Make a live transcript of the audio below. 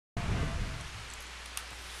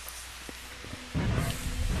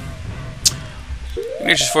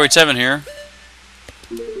Ignatius47 here,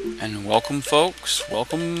 and welcome, folks.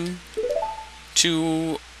 Welcome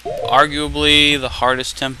to arguably the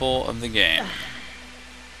hardest temple of the game.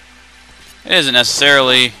 It isn't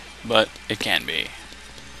necessarily, but it can be.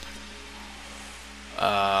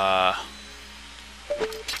 I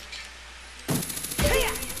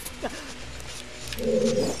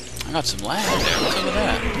got some lag there. What's up with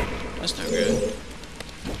that? That's no good.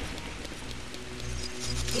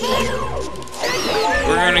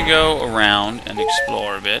 We're gonna go around and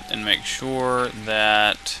explore a bit and make sure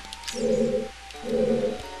that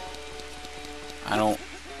I don't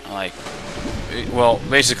well,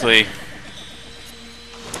 basically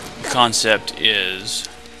the concept is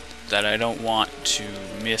that I don't want to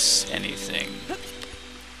miss anything,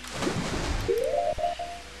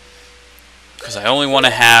 because I only want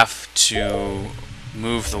to have to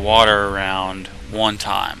move the water around one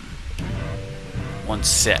time. One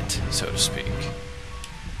set, so to speak.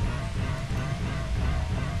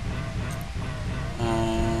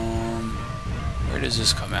 Where does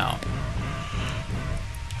this come out?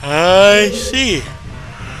 I see.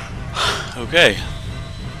 Okay.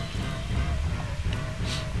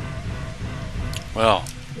 Well,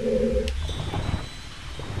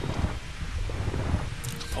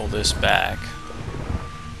 pull this back.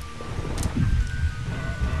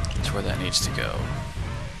 That's where that needs to go.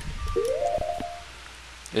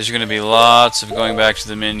 There's going to be lots of going back to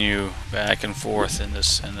the menu, back and forth in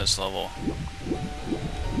this level.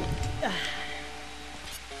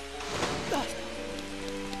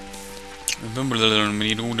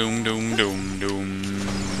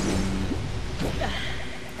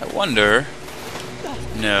 I wonder.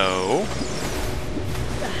 No.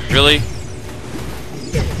 Really?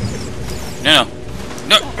 No.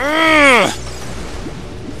 No. Ugh!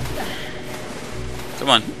 Come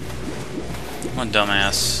on. Come on,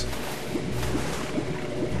 dumbass.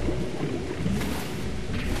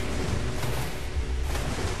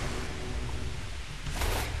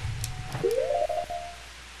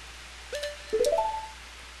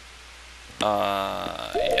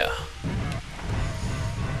 Yeah.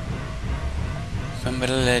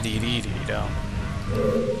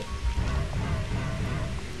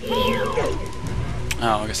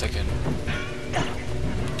 Oh, I guess I can.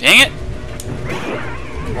 Dang it!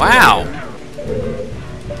 Wow!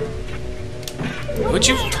 Would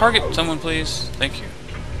you target someone, please? Thank you.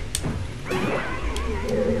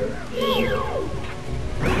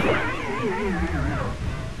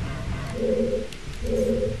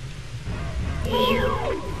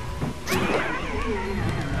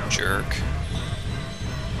 Jerk.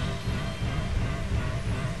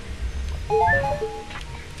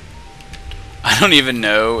 I don't even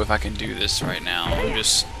know if I can do this right now. I'm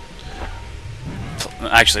just...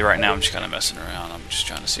 Actually, right now I'm just kind of messing around. I'm just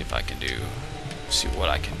trying to see if I can see what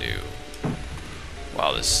I can do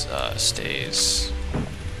while this stays.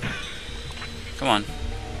 Come on.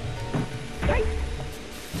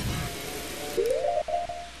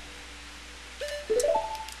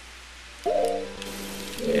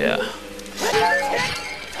 Yeah.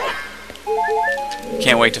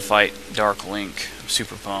 Can't wait to fight Dark Link. I'm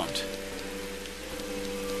super pumped.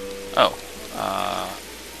 Oh.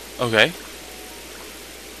 Okay.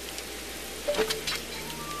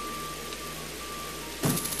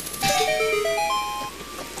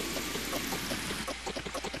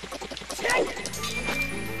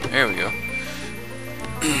 There we go.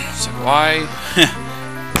 It's like, why?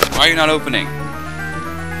 Why are you not opening?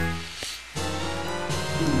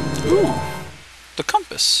 Ooh, the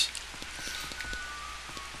compass.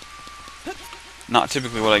 Not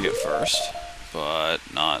typically what I get first, but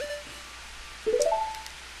not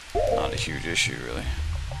a huge issue, really.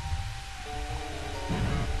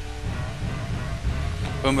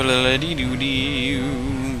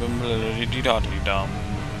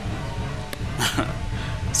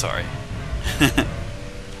 Sorry.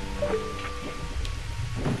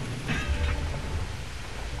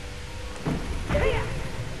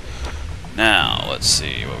 Now, let's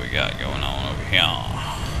see what we got going on over here.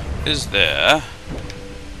 Is there...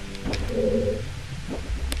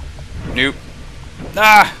 Nope.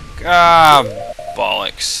 Ah! Ah!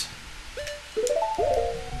 Bollocks.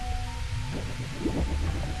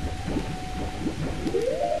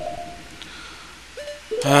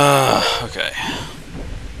 Okay.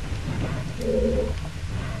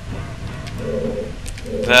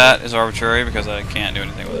 That is arbitrary because I can't do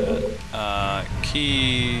anything with it.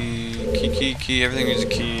 Key, everything is a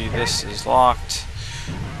key. This is locked.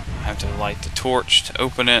 I have to light the torch to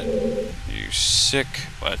open it. You sick,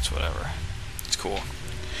 but it's whatever. It's cool.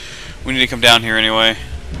 We need to come down here anyway.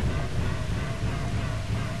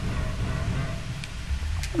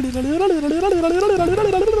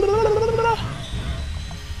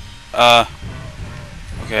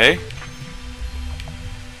 Okay.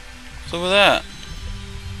 What's up with that?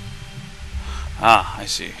 Ah, I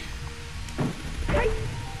see.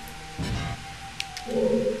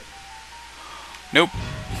 Nope.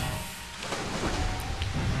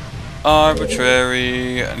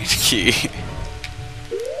 Arbitrary. I need a key.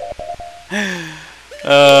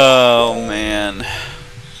 Oh man.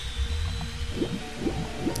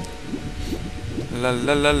 La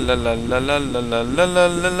la la la la la la la la la la la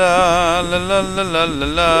la la la la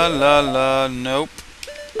la la la. Nope.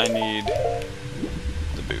 I need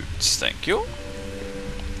the boots. Thank you.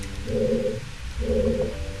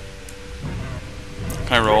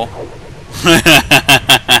 Can I roll?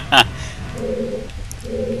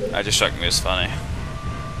 That just struck me as funny.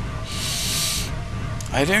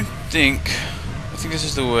 I think this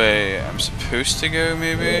is the way I'm supposed to go,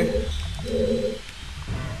 maybe?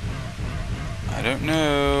 I don't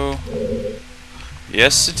know.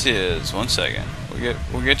 Yes, it is. 1 second.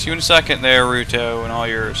 We'll get to you in a second there, Ruto, and all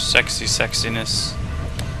your sexy sexiness.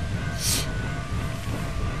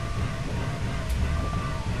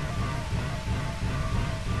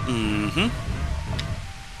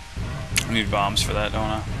 I need bombs for that, don't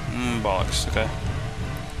I? Bollocks. Okay.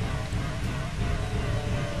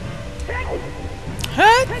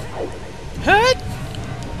 Hut!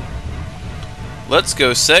 Let's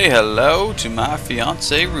go say hello to my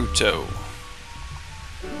fiance Ruto.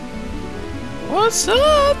 What's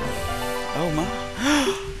up? Oh my.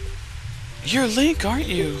 You're Link, aren't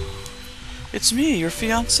you? It's me, your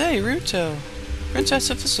fiance Ruto, Princess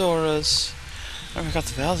of the Zoras. I forgot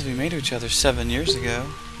the vows we made to each other 7 years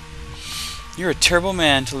ago. You're a terrible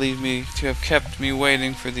man to leave me, to have kept me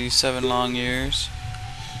waiting for these 7 long years.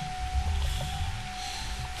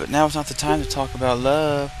 But now it's not the time to talk about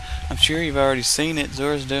love. I'm sure you've already seen it.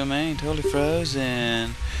 Zora's domain, totally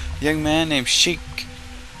frozen. A young man named Sheik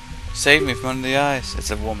saved me from under the ice.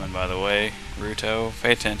 It's a woman, by the way. Ruto,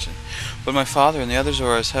 pay attention. But my father and the other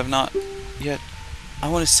Zoras have not yet. I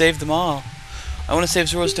want to save them all. I want to save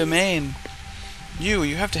Zora's domain.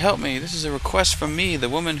 You have to help me. This is a request from me, the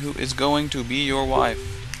woman who is going to be your wife.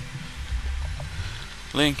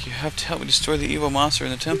 Link, you have to help me destroy the evil monster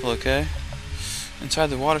in the temple, okay?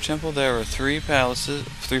 Inside the water temple there are 3 places,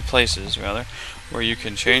 where you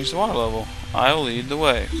can change the water level. I will lead the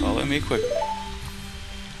way. Follow me quickly.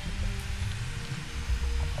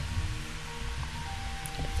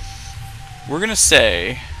 We're gonna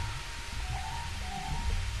say,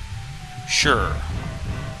 sure.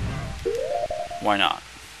 Why not?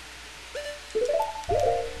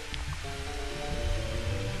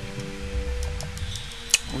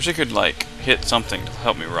 I wish I could, like, hit something to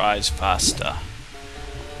help me rise faster.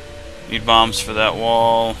 Need bombs for that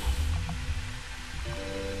wall.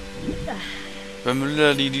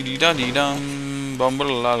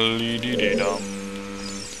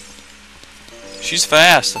 She's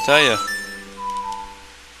fast, I tell you.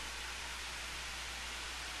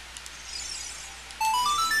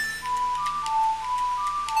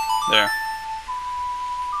 There.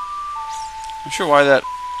 I'm not sure why that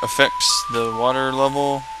affects the water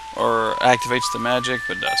level or activates the magic,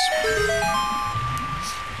 but it does.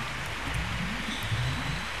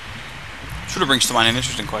 Sort of brings to mind an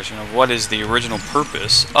interesting question of what is the original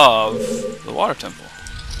purpose of the water temple.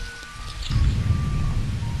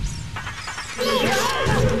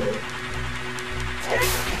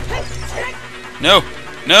 No!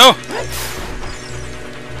 No!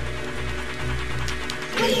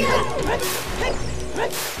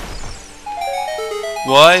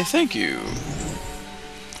 Why, thank you.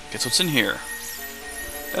 Guess what's in here?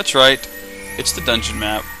 That's right. It's the dungeon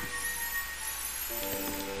map.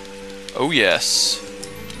 Oh yes.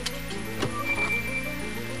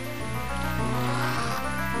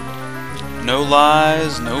 No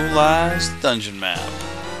lies, dungeon map.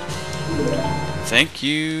 Thank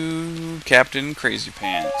you, Captain Crazy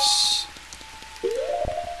Pants.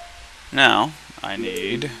 Now, I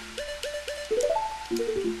need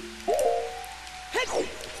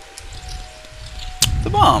the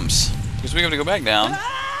bombs, because we have to go back down.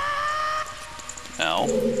 Now,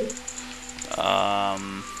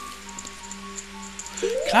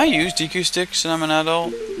 can I use DQ sticks when I'm an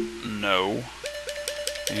adult? No.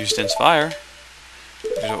 I use Dense Fire.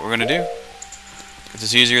 Here's what we're gonna do. Because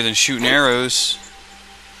it's easier than shooting arrows.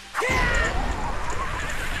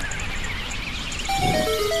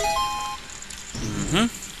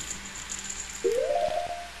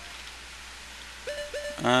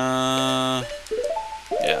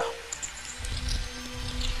 Yeah.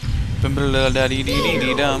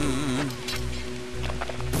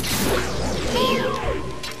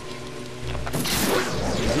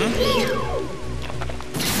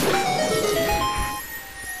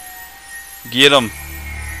 Get him.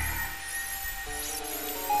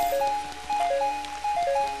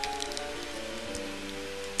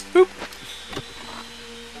 Boop.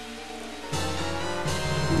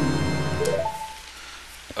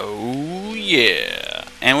 Oh yeah.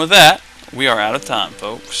 And with that, we are out of time,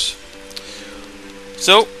 folks.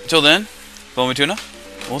 So, till then, follow me tuna.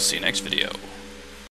 We'll see you next video.